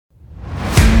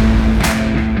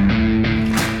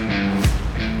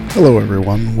Hello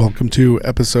everyone, welcome to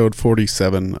episode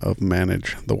 47 of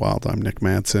Manage the Wild. I'm Nick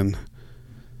Madsen.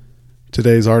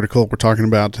 Today's article, we're talking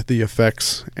about the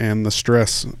effects and the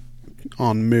stress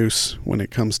on moose when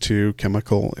it comes to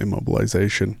chemical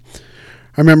immobilization.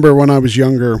 I remember when I was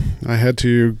younger, I had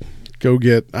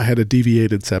a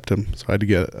deviated septum, so I had to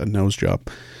get a nose job.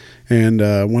 And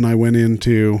when I went in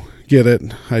to get it,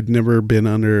 I'd never been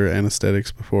under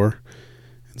anesthetics before.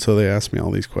 And so they asked me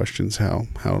all these questions, how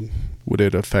would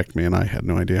it affect me? And I had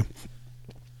no idea.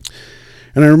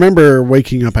 And I remember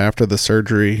waking up after the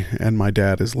surgery and my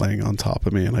dad is laying on top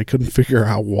of me and I couldn't figure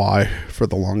out why for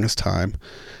the longest time.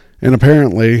 And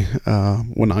apparently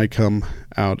when I come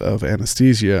out of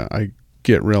anesthesia, I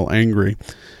get real angry.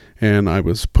 And I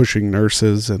was pushing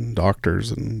nurses and doctors,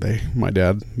 and my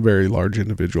dad, very large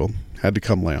individual, had to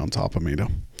come lay on top of me to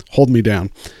hold me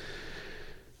down.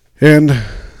 And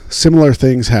similar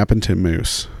things happened to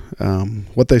moose.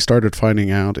 What they started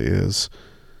finding out is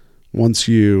once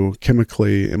you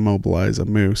chemically immobilize a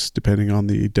moose, depending on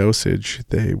the dosage,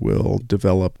 they will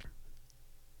develop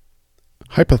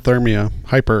hypothermia,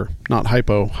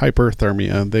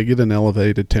 hyperthermia. They get an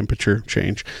elevated temperature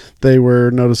change. They were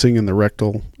noticing in the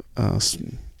rectal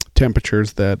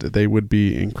temperatures that they would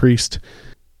be increased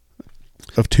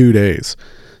of 2 days.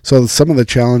 So some of the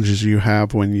challenges you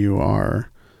have when you are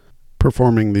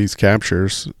performing these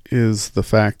captures is the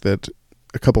fact that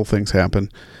a couple things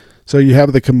happen. So you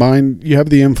have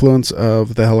the influence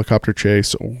of the helicopter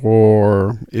chase,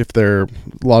 or if a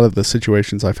lot of the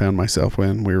situations I found myself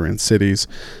in, we were in cities,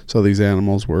 so these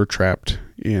animals were trapped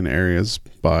in areas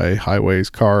by highways,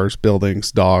 cars,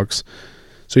 buildings, dogs.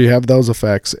 So you have those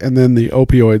effects, and then the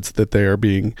opioids that they are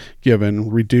being given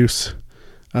reduce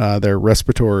their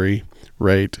respiratory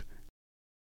rate.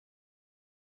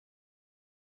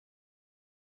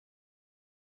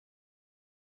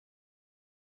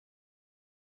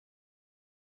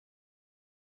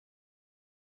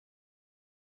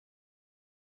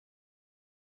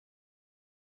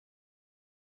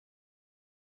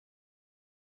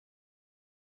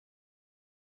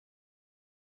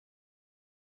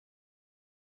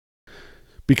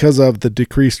 Because of the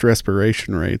decreased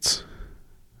respiration rates,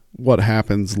 what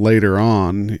happens later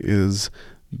on is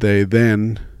they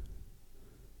then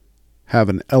have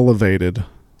an elevated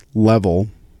level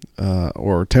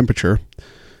or temperature.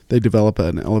 They develop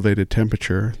an elevated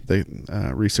temperature.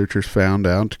 Researchers found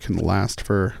out can last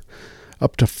for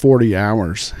up to 40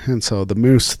 hours. And so the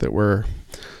moose that were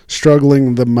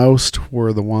struggling the most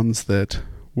were the ones that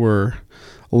were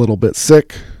a little bit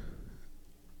sick,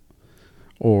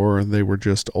 or they were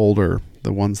just older.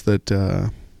 The ones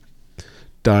that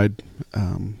died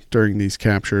during these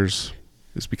captures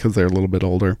is because they're a little bit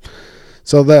older.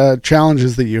 So the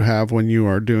challenges that you have when you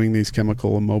are doing these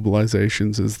chemical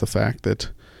immobilizations is the fact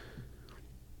that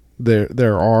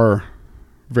there are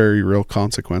very real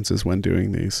consequences when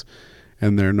doing these,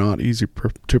 and they're not easy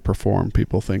to perform.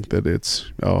 People think that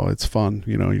it's fun.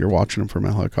 You're watching them from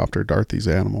a helicopter dart these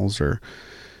animals, or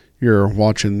you're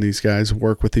watching these guys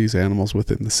work with these animals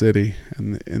within the city.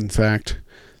 And in fact,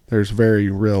 there's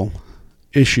very real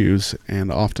issues,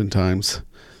 and oftentimes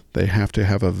they have to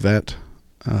have a vet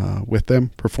with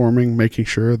them performing, making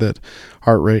sure that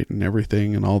heart rate and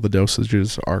everything and all the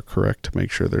dosages are correct to make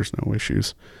sure there's no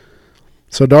issues.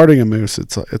 So darting a moose,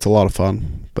 it's a lot of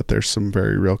fun, but there's some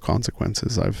very real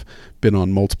consequences. I've been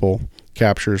on multiple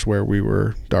captures where we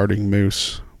were darting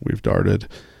moose. We've darted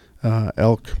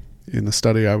elk in the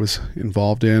study I was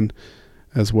involved in,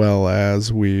 as well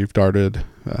as we've darted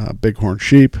bighorn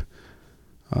sheep,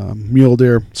 mule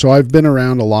deer. So I've been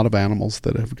around a lot of animals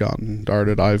that have gotten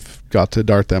darted. I've got to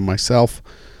dart them myself.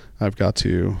 I've got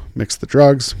to mix the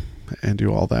drugs and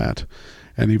do all that.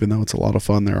 And even though it's a lot of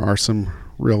fun, there are some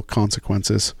real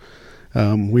consequences.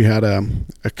 We had a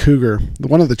cougar.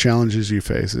 One of the challenges you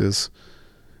face is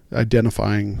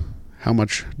identifying how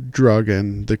much drug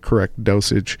and the correct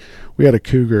dosage. We had a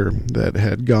cougar that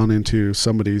had gone into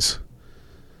somebody's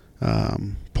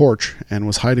porch and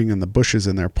was hiding in the bushes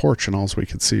in their porch, and all we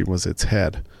could see was its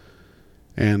head.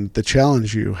 And the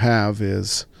challenge you have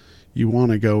is you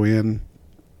want to go in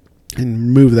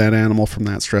and move that animal from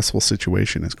that stressful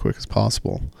situation as quick as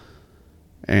possible.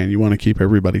 And you want to keep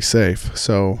everybody safe.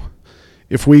 So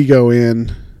if we go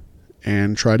in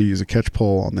and try to use a catch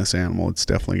pole on this animal, it's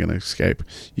definitely going to escape.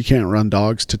 You can't run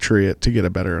dogs to tree it to get a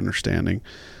better understanding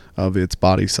of its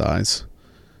body size.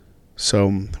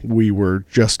 So we were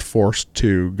just forced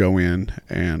to go in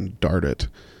and dart it.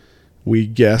 We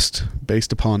guessed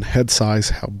based upon head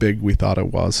size how big we thought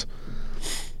it was.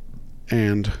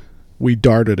 And we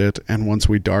darted it, and once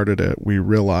we darted it, we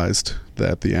realized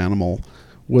that the animal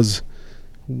was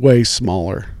way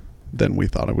smaller than we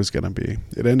thought it was going to be.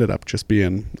 It ended up just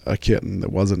being a kitten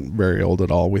that wasn't very old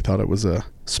at all. We thought it was a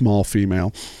small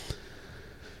female.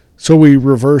 So we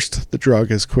reversed the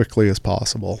drug as quickly as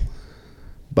possible.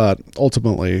 But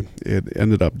ultimately, it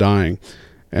ended up dying.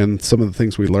 And some of the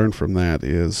things we learned from that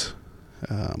is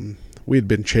we had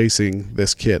been chasing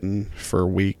this kitten for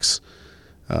weeks.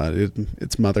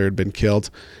 Its mother had been killed,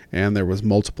 and there was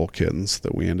multiple kittens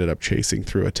that we ended up chasing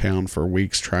through a town for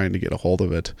weeks trying to get a hold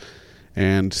of it.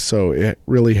 And so it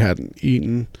really hadn't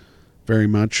eaten very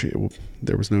much.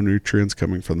 There was no nutrients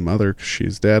coming from the mother because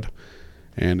she's dead,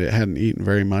 and it hadn't eaten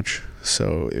very much,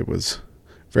 so it was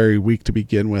very weak to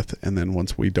begin with, and then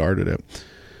once we darted it.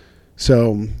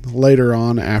 So later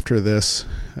on after this,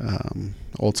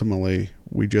 ultimately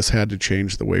we just had to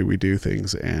change the way we do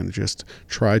things and just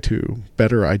try to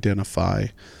better identify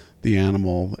the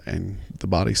animal and the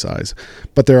body size.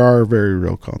 But there are very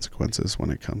real consequences when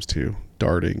it comes to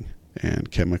darting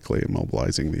and chemically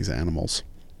immobilizing these animals.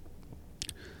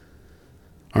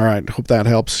 All right, hope that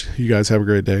helps. You guys have a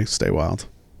great day. Stay wild.